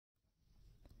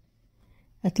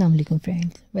Assalamu alaikum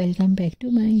friends, welcome back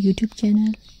to my YouTube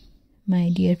channel. My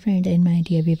dear friends and my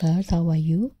dear viewers, how are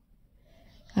you?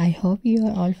 I hope you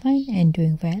are all fine and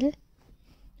doing well.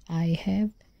 I have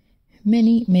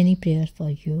many prayers for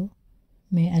you.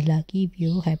 May Allah give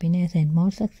you happiness and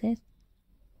more success.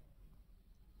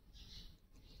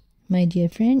 My dear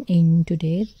friend, in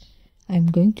today's I'm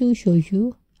going to show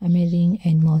you amazing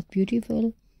and most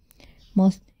beautiful,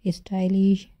 most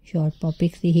stylish short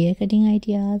pixie hair cutting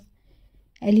ideas,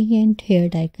 elegant hair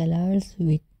dye colors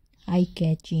with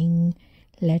eye-catching,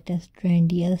 latest,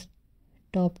 trendiest,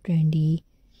 top trendy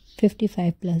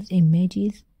 55 plus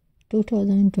images,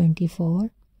 2024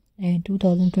 and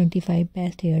 2025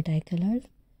 best hair dye colors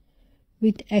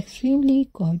with extremely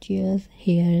gorgeous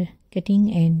hair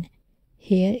cutting and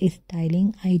hair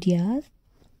styling ideas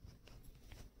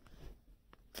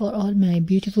for all my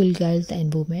beautiful girls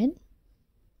and women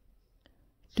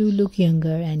to look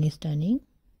younger and stunning.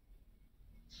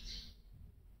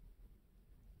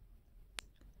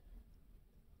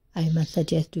 I must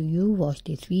suggest to you watch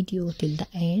this video till the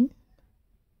end.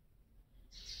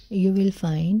 You will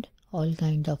find all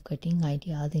kinds of cutting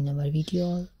ideas in our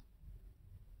video.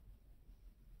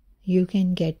 You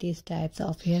can get these types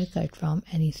of haircut from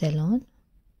any salon.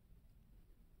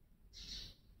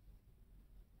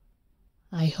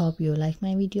 I hope you like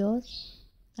my videos.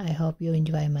 I hope you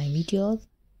enjoy my videos.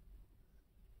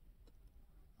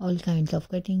 All kinds of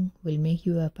cutting will make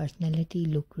your personality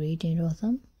look great and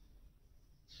awesome.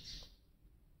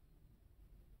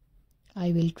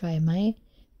 I will try my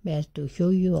best to show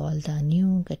you all the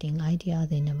new cutting ideas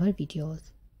in our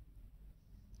videos.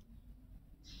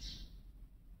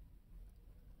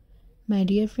 My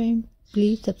dear friend,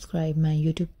 please subscribe my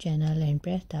YouTube channel and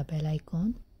press the bell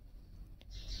icon.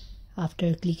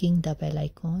 After clicking the bell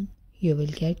icon, you will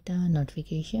get the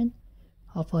notification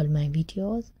of all my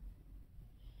videos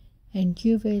and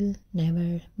you will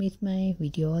never miss my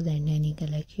videos and any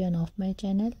collection of my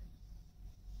channel.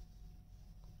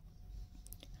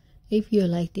 If you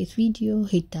like this video,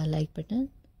 hit the like button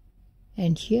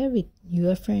and share with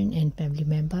your friends and family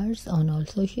members on all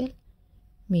social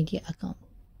media accounts.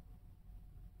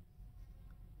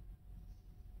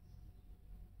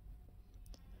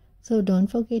 So don't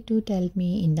forget to tell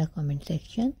me in the comment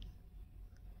section.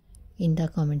 In the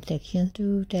comment section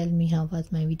to tell me how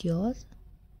was my videos.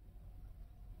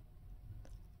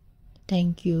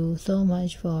 Thank you so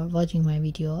much for watching my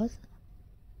videos.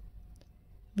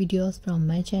 Videos from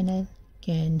my channel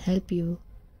can help you.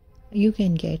 You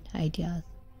can get ideas.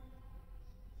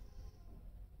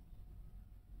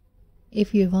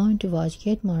 If you want to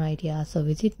get more ideas, so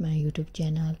visit my YouTube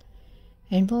channel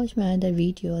and watch my other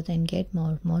videos and get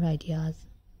more ideas.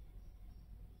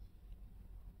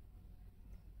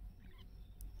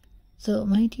 So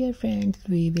my dear friends,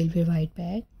 we will be right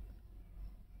back.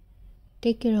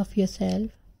 Take care of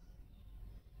yourself.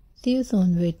 See you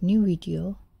soon with new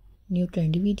video, new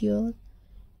trendy videos,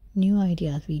 new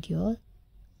ideas videos.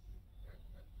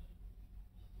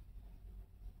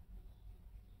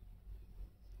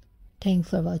 Thanks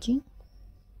for watching.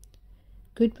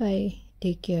 Goodbye.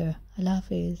 Take care. Allah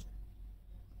Hafiz.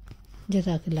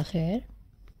 Jazakallah khair.